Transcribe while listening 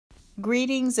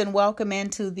Greetings and welcome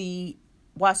into the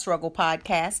Why Struggle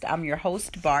podcast. I'm your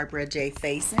host, Barbara J.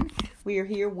 Faison. We are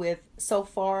here with so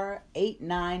far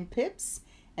 9 PIPs,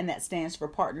 and that stands for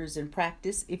Partners in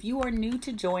Practice. If you are new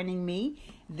to joining me,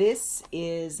 this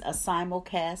is a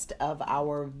simulcast of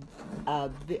our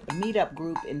meetup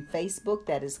group in Facebook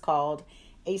that is called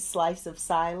A Slice of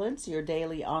Silence, your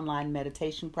daily online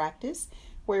meditation practice,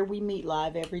 where we meet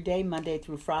live every day, Monday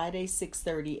through Friday,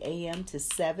 6:30 a.m. to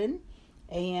 7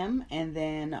 a.m. And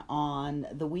then on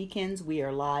the weekends, we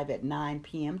are live at 9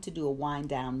 p.m. to do a wind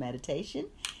down meditation.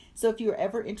 So if you're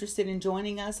ever interested in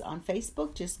joining us on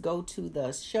Facebook, just go to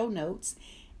the show notes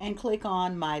and click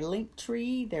on my link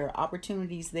tree. There are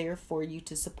opportunities there for you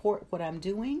to support what I'm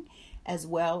doing, as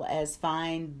well as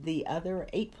find the other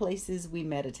 8 places we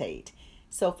meditate.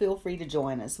 So feel free to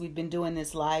join us. We've been doing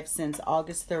this live since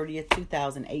August 30th,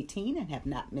 2018 and have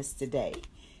not missed a day.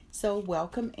 So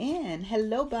welcome in.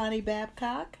 Hello, Bonnie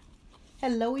Babcock.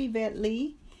 Hello, Yvette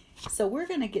Lee. So we're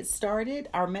going to get started.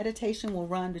 Our meditation will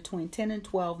run between 10 and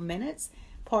 12 minutes.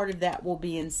 Part of that will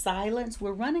be in silence.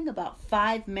 We're running about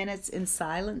 5 minutes in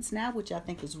silence now, which I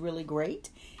think is really great,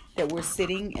 that we're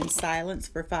sitting in silence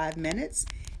for 5 minutes.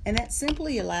 And that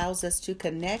simply allows us to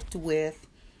connect with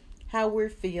how we're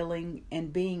feeling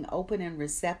and being open and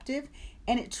receptive.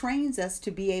 And it trains us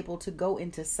to be able to go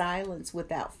into silence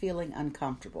without feeling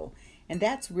uncomfortable. And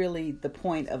that's really the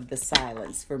point of the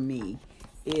silence for me,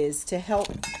 is to help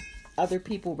other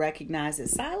people recognize that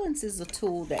silence is a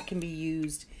tool that can be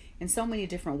used in so many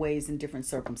different ways in different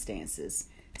circumstances.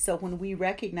 So when we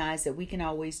recognize that we can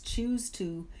always choose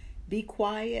to be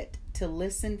quiet, to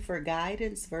listen for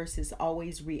guidance versus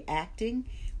always reacting,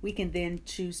 we can then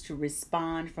choose to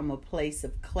respond from a place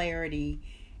of clarity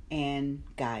and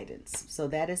guidance. So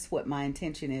that is what my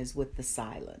intention is with the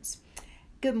silence.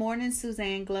 Good morning,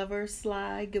 Suzanne Glover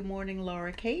Sly. Good morning,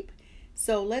 Laura Cape.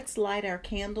 So let's light our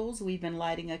candles. We've been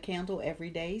lighting a candle every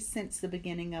day since the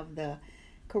beginning of the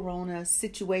corona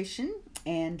situation.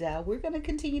 And we're going to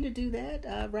continue to do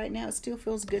that. Right now, it still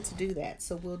feels good to do that.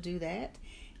 So we'll do that.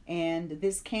 And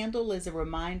this candle is a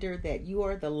reminder that you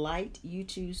are the light you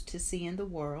choose to see in the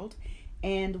world.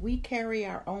 And we carry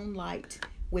our own light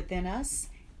within us.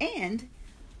 And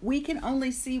we can only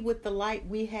see with the light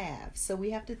we have. So we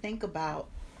have to think about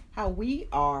how we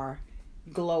are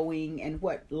glowing and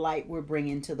what light we're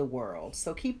bringing to the world.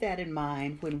 So keep that in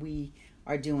mind when we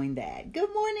are doing that.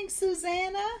 Good morning,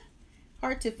 Susanna.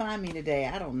 Hard to find me today.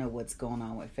 I don't know what's going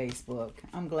on with Facebook.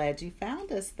 I'm glad you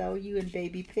found us, though, you and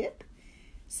Baby Pip.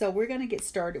 So we're going to get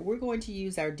started. We're going to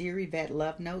use our Dear Yvette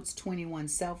Love Notes, 21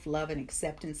 Self-Love and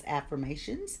Acceptance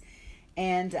Affirmations.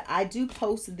 And I do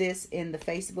post this in the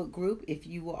Facebook group if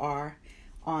you are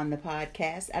on the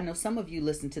podcast. I know some of you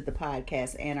listen to the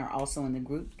podcast and are also in the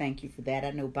group. Thank you for that.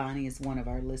 I know Bonnie is one of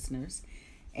our listeners.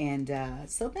 And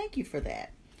so thank you for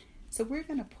that. So we're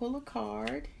going to pull a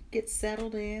card, get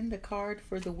settled in. The card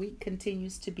for the week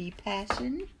continues to be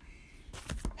passion.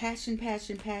 Passion,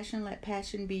 passion, passion. Let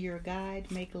passion be your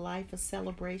guide. Make life a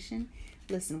celebration.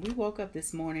 Listen, we woke up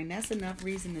this morning. That's enough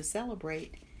reason to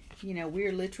celebrate. You know,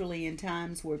 we're literally in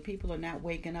times where people are not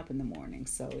waking up in the morning.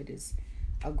 So it is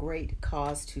a great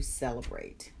cause to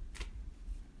celebrate.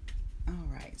 All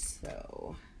right,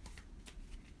 so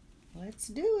let's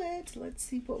do it. Let's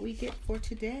see what we get for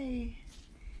today.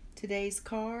 Today's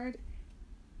card: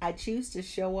 I choose to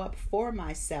show up for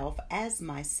myself, as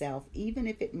myself, even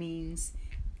if it means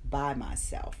by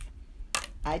myself.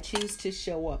 I choose to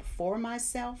show up for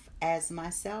myself, as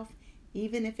myself,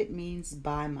 even if it means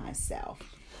by myself.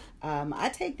 I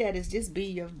take that as just be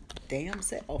your damn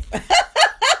self.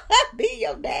 Be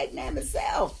your dagnamma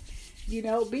self. You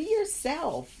know, be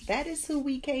yourself. That is who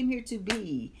we came here to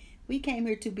be. We came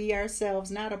here to be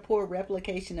ourselves, not a poor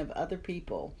replication of other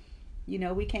people. You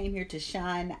know, we came here to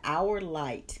shine our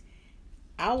light.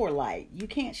 Our light. You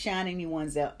can't shine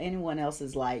anyone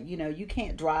else's light. You know, you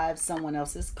can't drive someone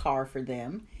else's car for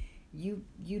them. You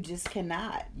just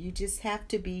cannot. You just have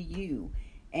to be you.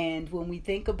 And when we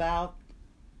think about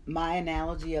my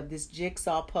analogy of this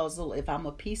jigsaw puzzle, if I'm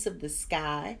a piece of the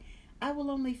sky, I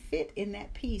will only fit in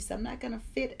that piece. I'm not going to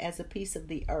fit as a piece of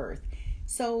the earth.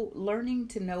 So learning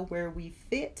to know where we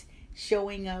fit,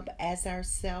 showing up as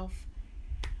ourselves,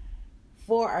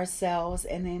 for ourselves,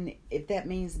 and then if that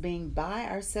means being by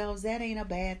ourselves, that ain't a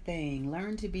bad thing.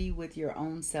 Learn to be with your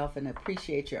own self and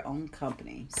appreciate your own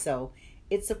company. So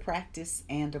it's a practice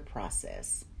and a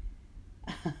process.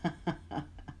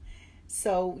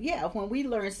 So yeah, when we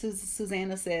learn,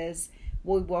 Susanna says,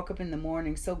 we woke up in the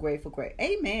morning so grateful,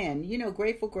 amen. You know,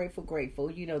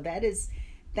 grateful. You know, that is,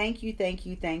 thank you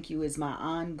is my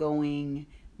ongoing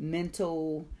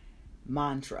mental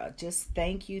mantra. Just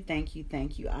thank you, thank you,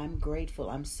 thank you. I'm grateful.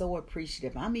 I'm so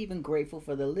appreciative. I'm even grateful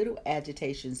for the little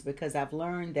agitations, because I've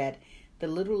learned that the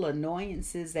little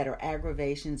annoyances that are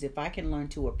aggravations, if I can learn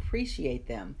to appreciate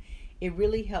them, it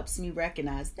really helps me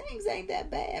recognize things ain't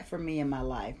that bad for me in my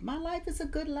life. My life is a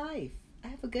good life. I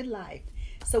have a good life.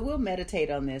 So we'll meditate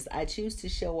on this. I choose to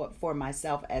show up for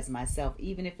myself as myself,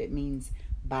 even if it means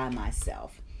by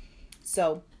myself.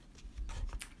 So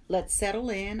let's settle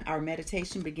in. Our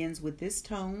meditation begins with this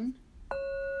tone.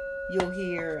 You'll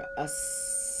hear a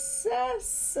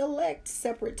select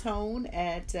separate tone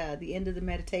at the end of the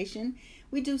meditation.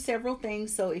 We do several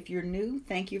things, so if you're new,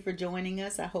 thank you for joining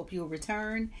us. I hope you'll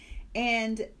return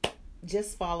and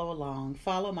just follow along.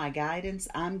 Follow my guidance.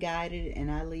 I'm guided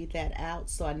and I leave that out,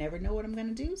 so I never know what I'm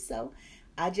going to do. So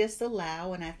I just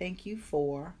allow, and I thank you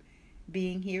for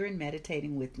being here and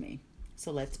meditating with me.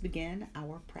 So let's begin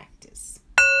our practice.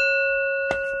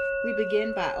 We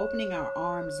begin by opening our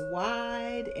arms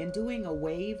wide and doing a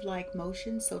wave-like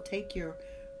motion. So take your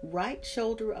right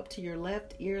shoulder up to your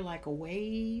left ear like a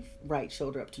wave. Right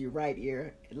shoulder up to your right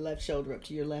ear. Left shoulder up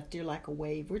to your left ear like a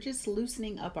wave. We're just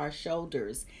loosening up our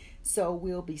shoulders. So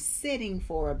we'll be sitting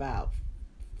for about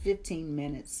 15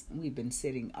 minutes. We've been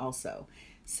sitting also.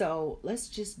 So let's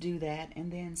just do that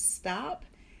and then stop.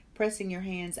 Pressing your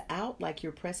hands out like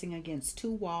you're pressing against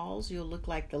two walls. You'll look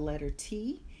like the letter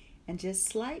T. And just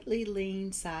slightly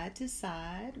lean side to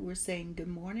side. We're saying good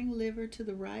morning liver to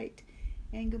the right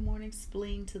and good morning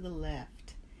spleen to the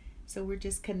left. So we're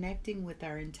just connecting with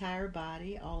our entire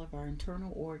body, all of our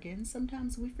internal organs.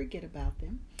 Sometimes we forget about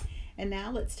them. And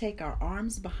now let's take our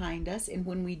arms behind us. And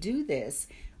when we do this,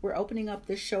 we're opening up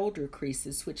the shoulder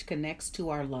creases, which connects to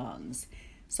our lungs.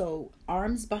 So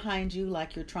arms behind you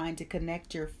like you're trying to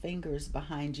connect your fingers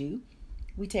behind you.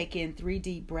 We take in 3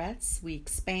 deep breaths. We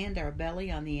expand our belly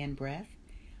on the in-breath,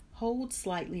 hold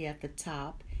slightly at the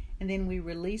top, and then we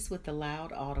release with a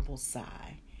loud, audible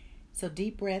sigh. So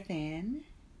deep breath in,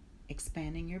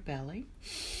 expanding your belly,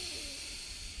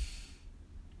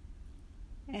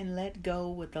 and let go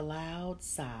with a loud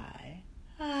sigh.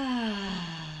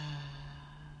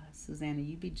 Susanna,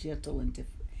 you be gentle and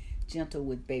gentle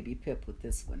with baby Pip with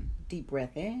this one. Deep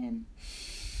breath in.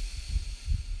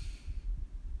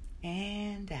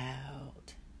 And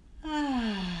out.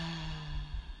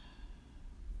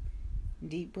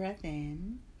 Deep breath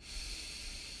in.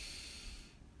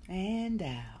 And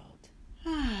out.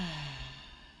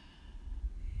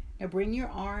 Now bring your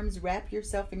arms, wrap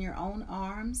yourself in your own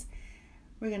arms.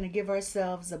 We're going to give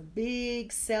ourselves a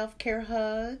big self-care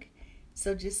hug.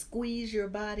 So just squeeze your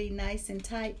body nice and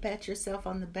tight, pat yourself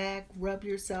on the back, rub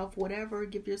yourself, whatever,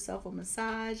 give yourself a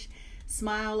massage.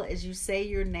 Smile as you say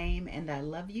your name and I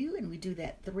love you. And we do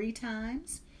that 3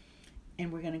 times.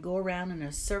 And we're going to go around in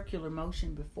a circular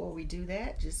motion before we do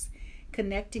that. Just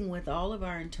connecting with all of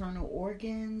our internal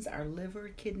organs, our liver,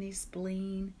 kidney,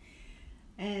 spleen.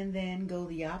 And then go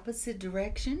the opposite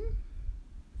direction.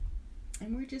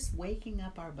 And we're just waking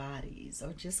up our bodies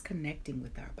or just connecting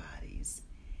with our bodies.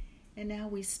 And now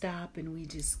we stop and we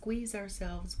just squeeze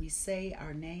ourselves. We say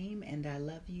our name and I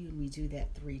love you. And we do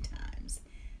that 3 times.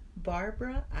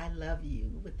 Barbara, I love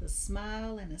you, with a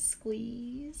smile and a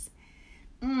squeeze.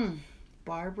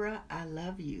 Barbara, I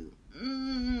love you.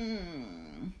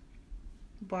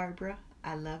 Barbara,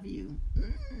 I love you.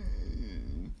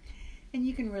 And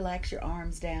you can relax your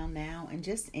arms down now and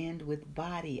just end with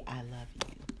body, I love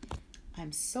you.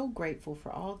 I'm so grateful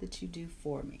for all that you do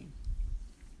for me.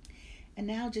 And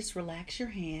now just relax your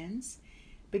hands.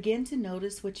 Begin to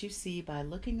notice what you see by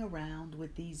looking around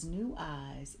with these new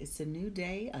eyes. It's a new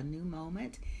day, a new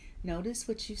moment. Notice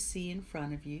what you see in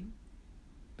front of you.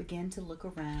 Begin to look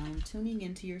around, tuning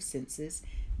into your senses.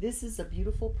 This is a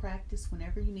beautiful practice.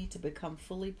 Whenever you need to become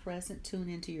fully present, tune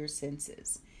into your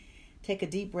senses. Take a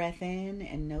deep breath in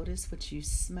and notice what you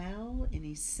smell,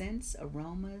 any scents,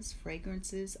 aromas,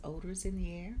 fragrances, odors in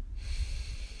the air.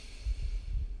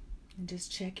 And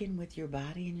just check in with your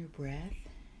body and your breath.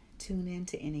 Tune in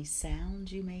to any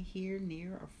sounds you may hear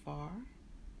near or far.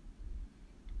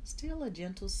 Still a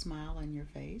gentle smile on your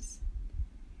face.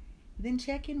 Then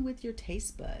check in with your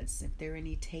taste buds. If there are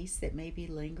any tastes that may be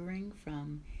lingering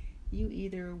from you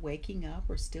either waking up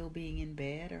or still being in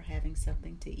bed or having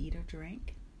something to eat or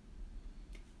drink.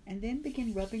 And then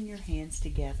begin rubbing your hands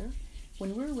together.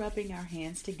 When we're rubbing our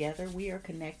hands together, we are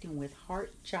connecting with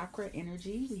heart chakra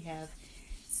energy. We have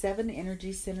 7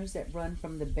 energy centers that run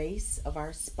from the base of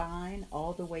our spine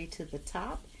all the way to the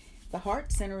top. The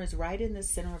heart center is right in the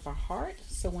center of our heart.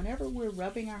 So whenever we're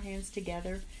rubbing our hands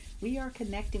together, we are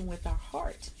connecting with our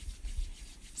heart.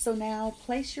 So now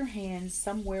place your hands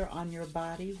somewhere on your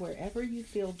body, wherever you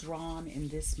feel drawn in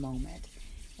this moment.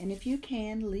 And if you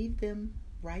can, leave them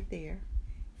right there.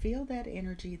 Feel that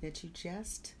energy that you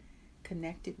just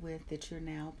connected with that you're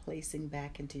now placing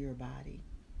back into your body.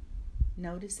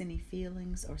 Notice any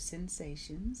feelings or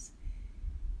sensations,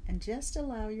 and just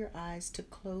allow your eyes to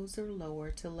close or lower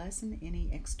to lessen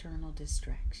any external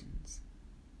distractions.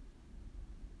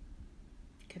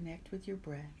 Connect with your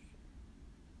breath.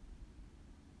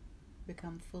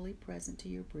 Become fully present to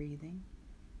your breathing.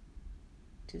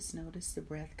 Just notice the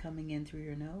breath coming in through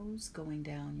your nose, going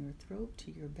down your throat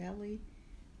to your belly,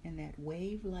 and that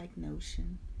wave-like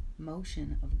motion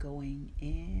of going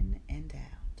in and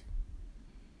out.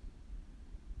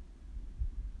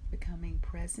 Becoming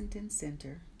present and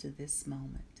center to this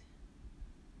moment.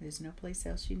 There's no place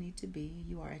else you need to be.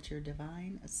 You are at your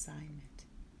divine assignment.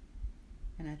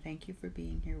 And I thank you for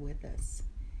being here with us.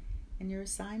 And your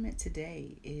assignment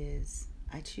today is,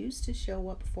 I choose to show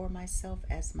up for myself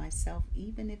as myself,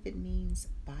 even if it means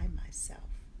by myself.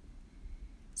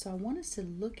 So I want us to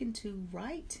look into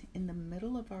right in the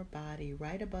middle of our body,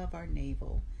 right above our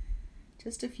navel,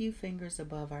 just a few fingers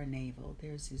above our navel.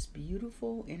 There's this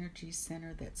beautiful energy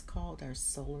center that's called our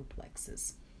solar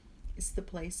plexus. It's the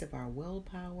place of our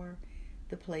willpower,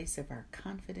 the place of our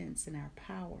confidence and our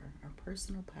power, our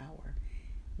personal power,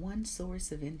 one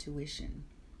source of intuition.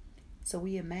 So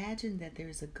we imagine that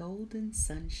there's a golden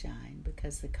sunshine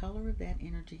because the color of that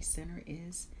energy center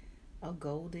is a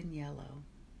golden yellow.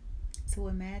 So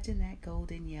imagine that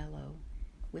golden yellow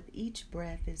with each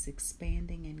breath is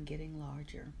expanding and getting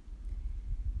larger.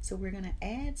 So we're going to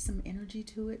add some energy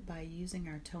to it by using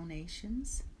our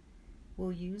tonations.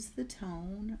 We'll use the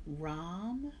tone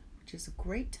Ram, which is a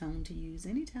great tone to use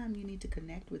anytime you need to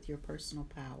connect with your personal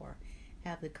power,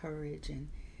 have the courage and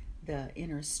the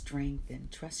inner strength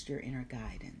and trust your inner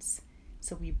guidance.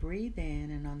 So we breathe in,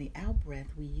 and on the out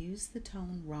breath we use the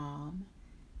tone Ram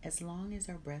as long as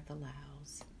our breath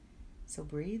allows. So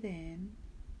breathe in.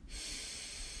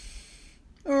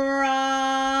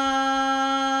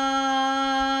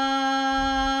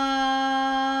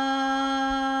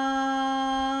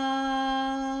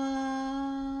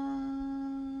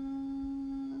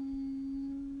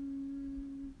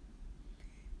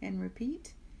 And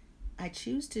repeat. I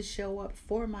choose to show up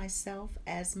for myself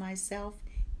as myself,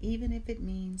 even if it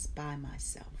means by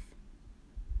myself.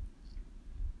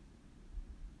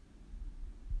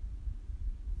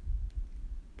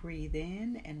 Breathe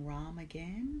in and Ram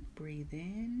again. Breathe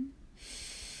in.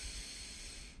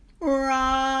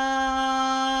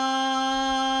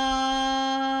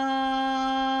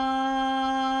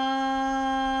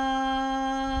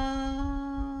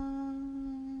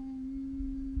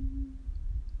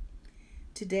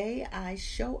 Today I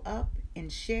show up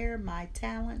and share my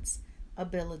talents,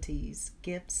 abilities,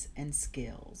 gifts, and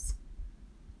skills.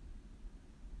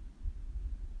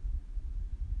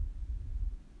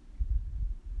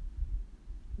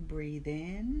 Breathe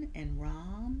in and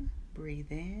Ram.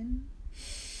 Breathe in.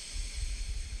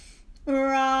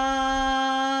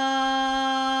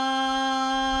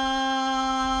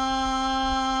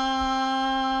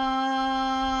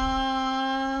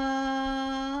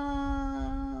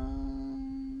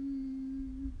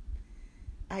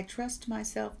 I trust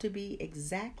myself to be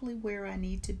exactly where I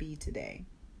need to be today.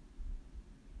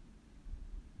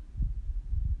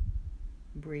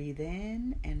 Breathe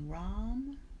in and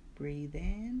Ram. Breathe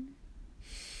in.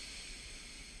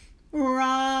 Ram.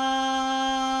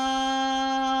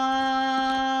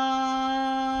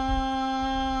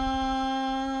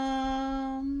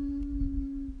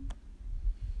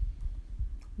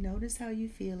 Notice how you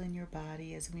feel in your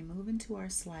body as we move into our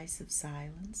slice of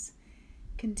silence.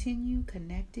 Continue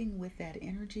connecting with that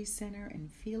energy center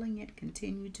and feeling it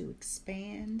continue to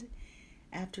expand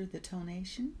after the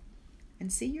tonation.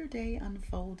 And see your day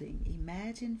unfolding.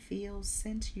 Imagine, feel,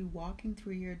 sense you walking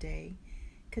through your day,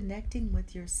 connecting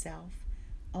with yourself,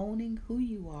 owning who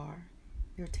you are,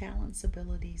 your talents,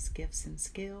 abilities, gifts, and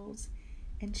skills,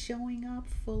 and showing up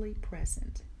fully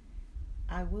present.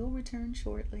 I will return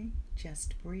shortly.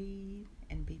 Just breathe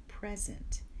and be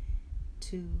present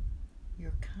to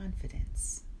your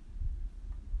confidence.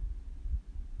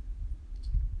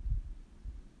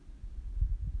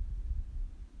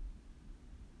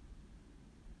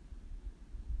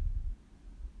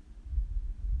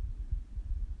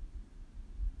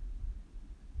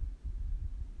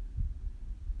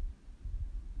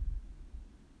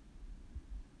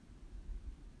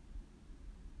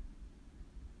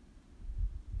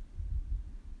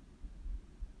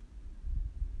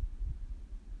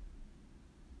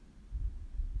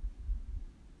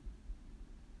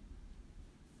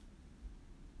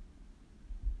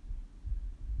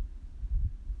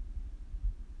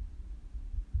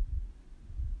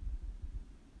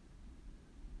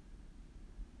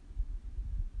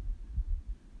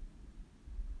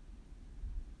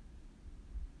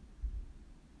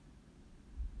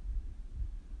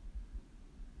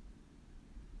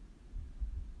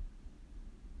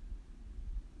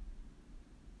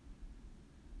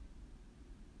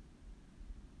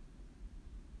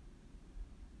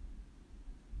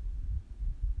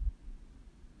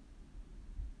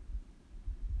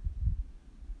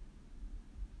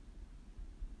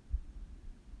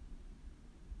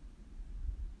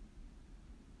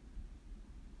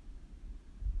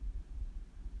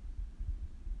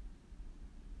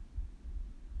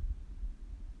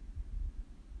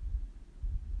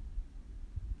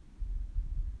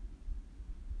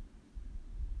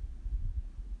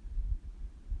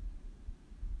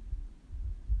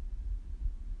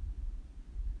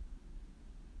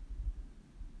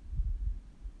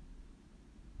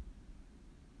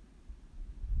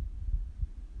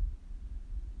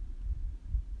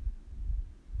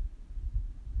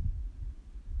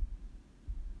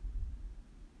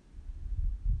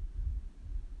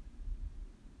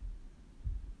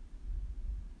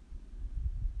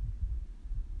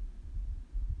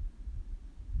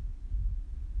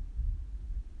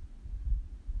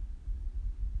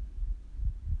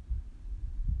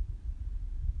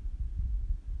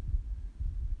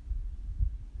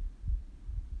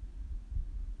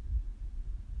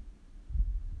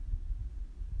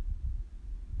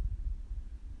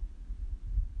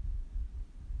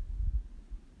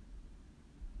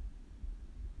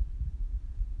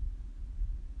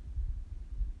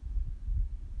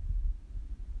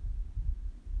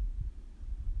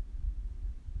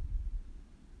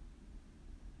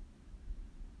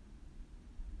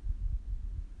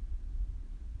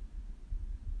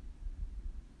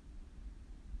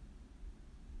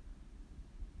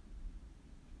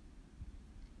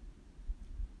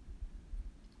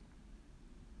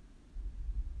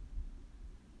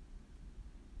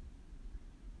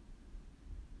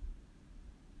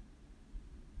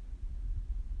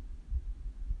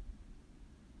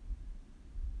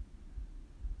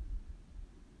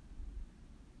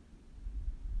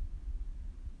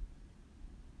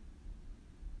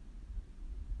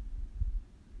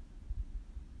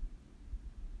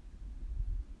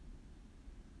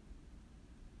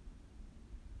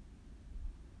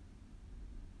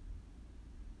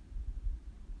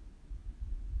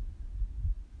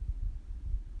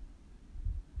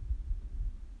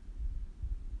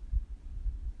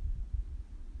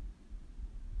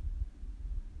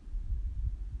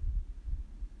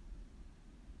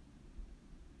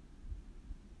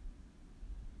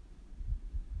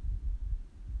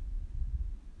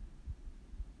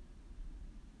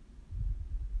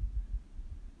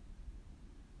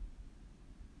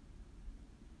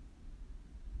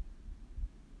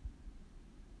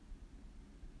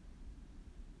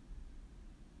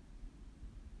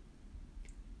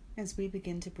 As we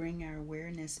begin to bring our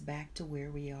awareness back to where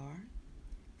we are,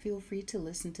 feel free to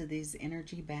listen to these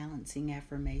energy balancing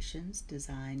affirmations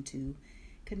designed to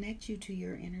connect you to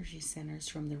your energy centers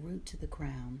from the root to the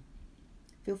crown.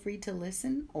 Feel free to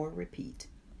listen or repeat.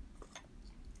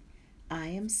 I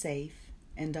am safe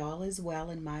and all is well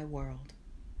in my world.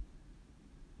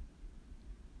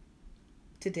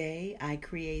 Today I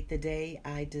create the day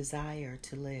I desire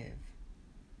to live.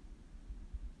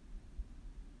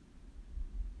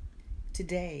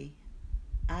 Today,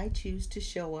 I choose to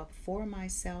show up for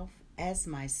myself as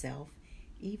myself,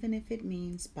 even if it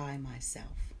means by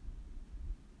myself.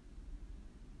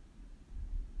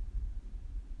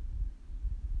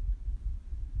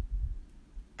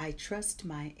 I trust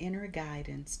my inner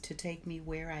guidance to take me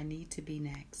where I need to be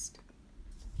next.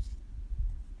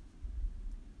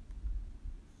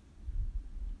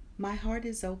 My heart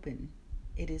is open.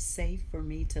 It is safe for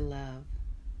me to love.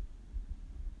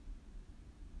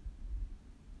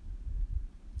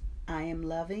 I am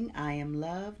loving, I am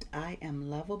loved, I am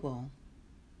lovable.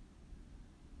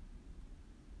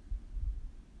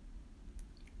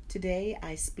 Today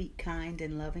I speak kind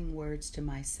and loving words to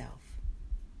myself.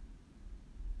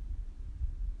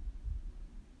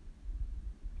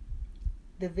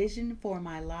 The vision for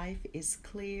my life is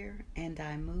clear and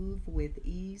I move with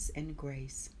ease and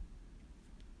grace.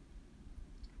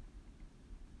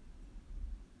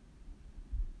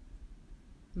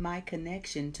 My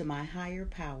connection to my higher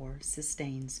power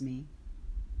sustains me.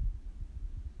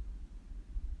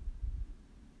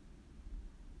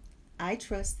 I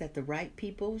trust that the right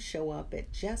people show up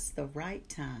at just the right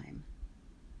time.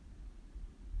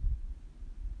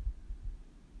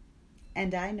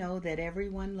 And I know that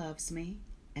everyone loves me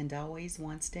and always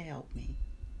wants to help me.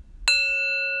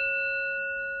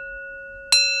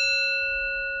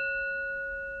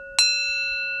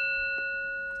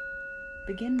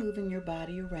 Begin moving your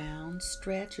body around,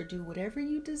 stretch or do whatever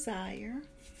you desire,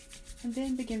 and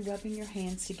then begin rubbing your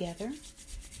hands together.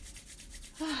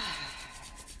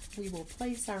 We will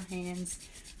place our hands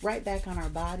right back on our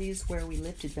bodies where we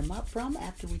lifted them up from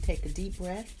after we take a deep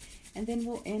breath, and then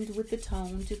we'll end with the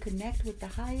tone to connect with the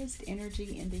highest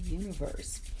energy in the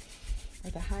universe,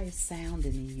 or the highest sound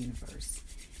in the universe.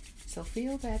 So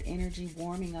feel that energy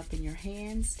warming up in your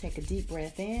hands. Take a deep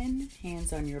breath in,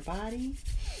 hands on your body.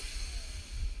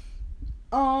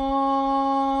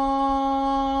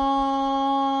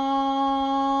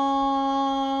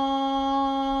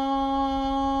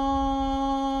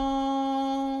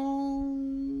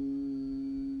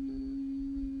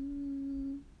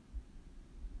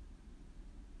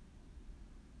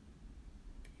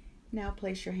 Now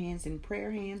place your hands in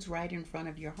prayer hands right in front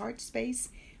of your heart space.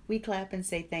 We clap and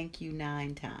say thank you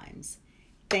 9 times.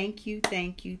 Thank you,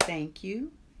 thank you, thank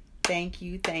you. Thank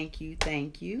you, thank you,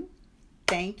 thank you.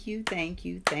 Thank you, thank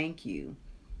you, thank you.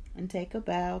 And take a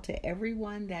bow to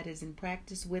everyone that is in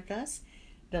practice with us.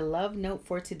 The love note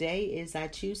for today is I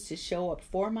choose to show up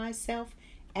for myself,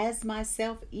 as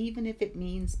myself, even if it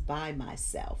means by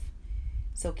myself.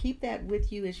 So keep that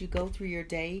with you as you go through your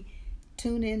day.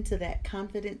 Tune into that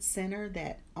confidence center,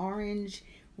 that orange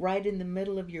right in the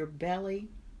middle of your belly.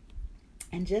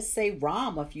 And just say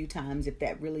Ram a few times if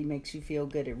that really makes you feel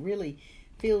good. It really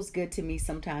feels good to me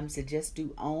sometimes to just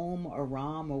do Om or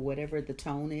Ram or whatever the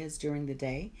tone is during the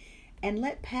day. And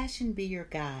let passion be your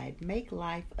guide. Make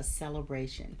life a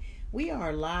celebration. We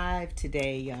are live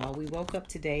today, y'all. We woke up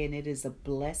today and it is a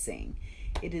blessing.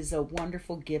 It is a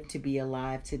wonderful gift to be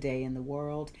alive today in the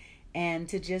world and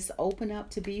to just open up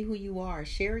to be who you are.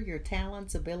 Share your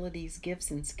talents, abilities,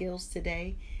 gifts, and skills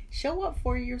today. Show up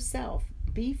for yourself.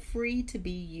 Be free to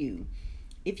be you.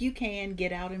 If you can,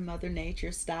 get out in Mother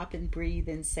Nature, stop and breathe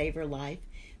and savor life,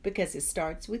 because it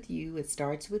starts with you, it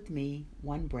starts with me.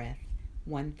 One breath,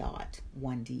 one thought,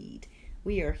 one deed.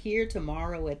 We are here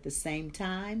tomorrow at the same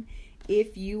time.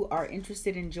 If you are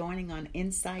interested in joining on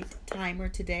Insight Timer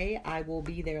today, I will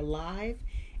be there live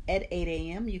at 8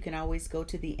 a.m. You can always go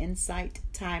to the Insight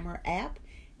Timer app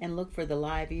and look for the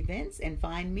live events and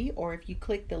find me, or if you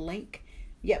click the link,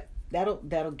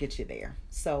 that'll get you there.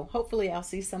 So hopefully I'll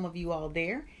see some of you all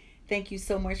there. Thank you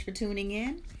so much for tuning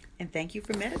in, and thank you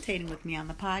for meditating with me on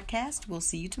the podcast. We'll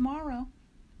see you tomorrow.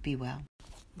 Be well.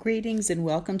 Greetings and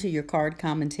welcome to your card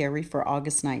commentary for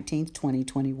August 19th,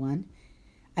 2021.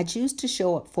 I choose to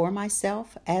show up for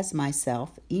myself, as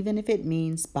myself, even if it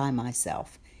means by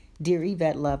myself. Dear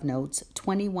Yvette Love Notes,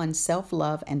 21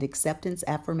 Self-Love and Acceptance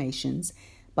Affirmations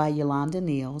by Yolanda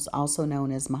Niels, also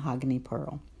known as Mahogany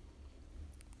Pearl.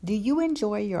 Do you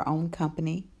enjoy your own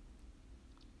company?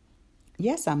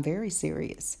 Yes, I'm very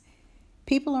serious.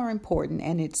 People are important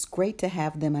and it's great to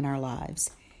have them in our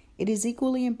lives. it is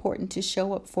equally important to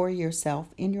show up for yourself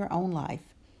in your own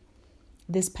life.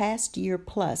 This past year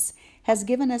plus has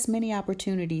given us many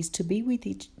opportunities to be with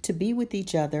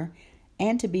each other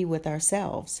and to be with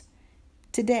ourselves.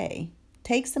 Today,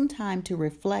 take some time to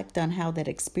reflect on how that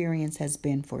experience has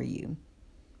been for you.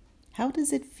 How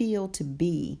does it feel to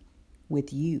be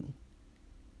with you?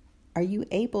 Are you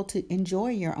able to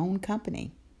enjoy your own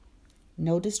company?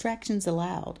 No distractions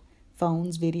allowed,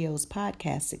 phones, videos,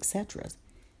 podcasts, etc.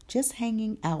 Just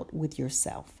hanging out with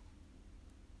yourself.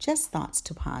 Just thoughts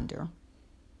to ponder.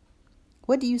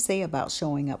 What do you say about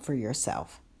showing up for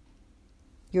yourself?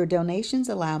 Your donations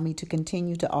allow me to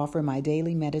continue to offer my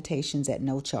daily meditations at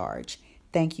no charge.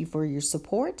 Thank you for your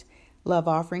support. Love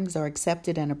offerings are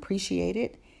accepted and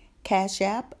appreciated. Cash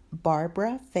App,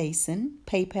 Barbara Faison.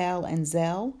 PayPal and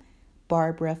Zelle,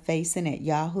 Barbara Faison at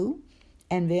Yahoo.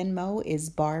 And Venmo is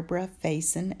Barbara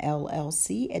Faison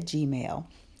LLC at Gmail.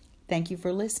 Thank you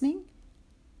for listening.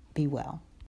 Be well.